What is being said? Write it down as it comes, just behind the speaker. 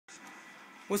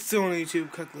What's still on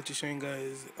YouTube? Credit-JAMIExELITE showing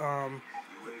guys.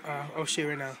 I'll share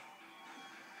right now.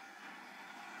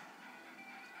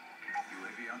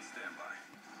 UAV on standby.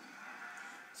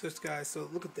 So guys, so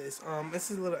look at this.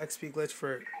 This is a little XP glitch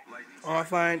for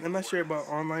offline. I'm not sure about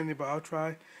online, but I'll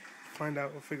try find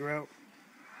out or figure out.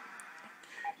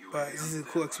 But this is a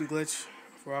cool XP glitch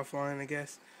for offline, I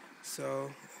guess.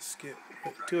 So let's get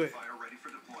right to it.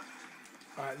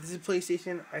 This is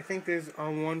PlayStation. I think there's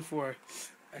one for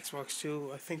Xbox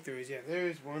too. I think there is. Yeah, there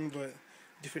is one, but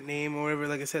different name or whatever.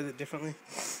 Like I said, it differently.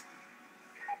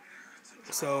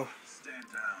 So,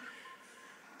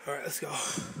 all right, let's go.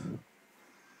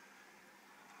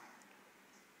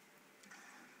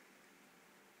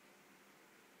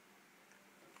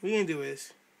 What you're gonna do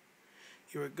is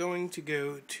you are going to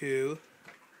go to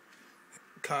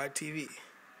COD TV.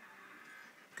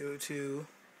 Go to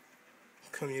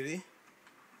Community.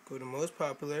 Go to Most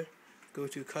Popular. Go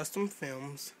to Custom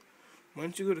Films.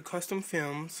 Once you go to Custom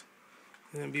Films,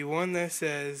 there's gonna be one that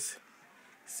says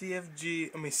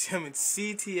CTF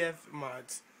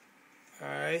mods.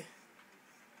 Alright.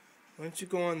 Once you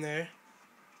go on there,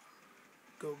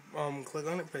 go click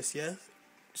on it, press yes,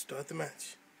 start the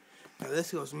match. Now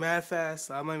this goes mad fast,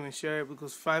 so I'm not even sure it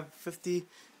goes 550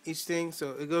 each thing,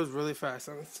 so it goes really fast.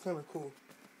 So it's kinda cool.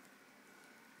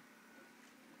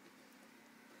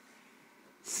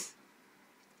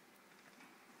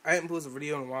 I haven't posted a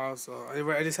video in a while, so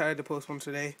I decided to post one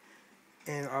today,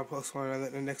 and I'll post one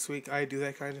the next week. I do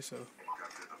that kind of, so.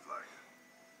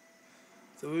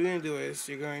 So what we're going to do is,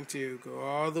 you're going to go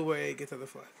all the way, get to the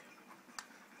flag.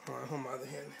 Hold my other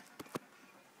hand.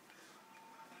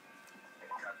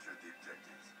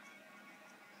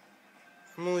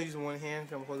 I'm only using one hand,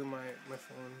 because I'm holding my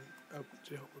phone up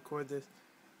to record this.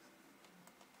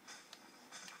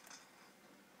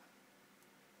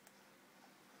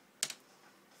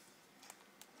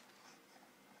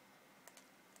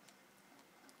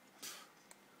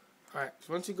 Alright,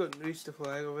 so once you reach the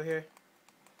flag over here,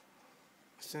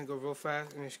 it's going to go real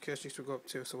fast, and your kill streaks will go up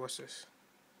too, so watch this.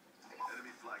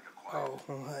 Oh,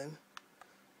 hold on. Let's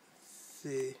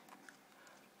see.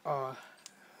 Oh,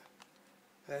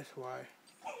 that's why.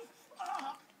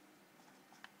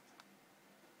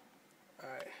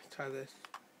 Alright, try this.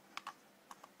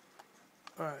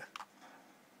 Alright.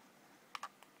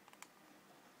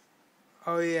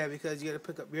 Oh yeah, because you gotta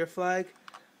pick up your flag,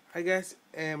 I guess,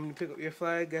 and when you pick up your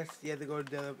flag, I guess you have to go to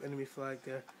the other enemy flag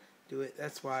to do it.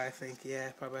 That's why I think,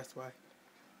 yeah, probably that's why.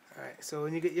 Alright, so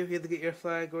when you get you have to get your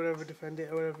flag or whatever, defend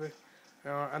it or whatever.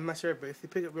 I'm not sure, but if you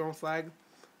pick up your own flag,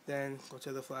 then go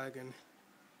to the flag and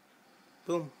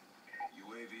boom.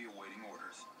 UAV awaiting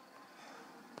orders.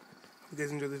 If you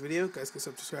guys enjoyed this video, guys can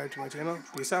subscribe to my channel.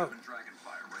 Peace out.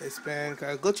 It's been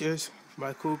Glitchers,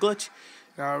 my cool glitch.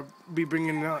 And I'll be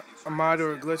bringing out a mod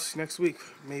or a glitch next week.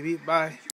 Maybe. Bye.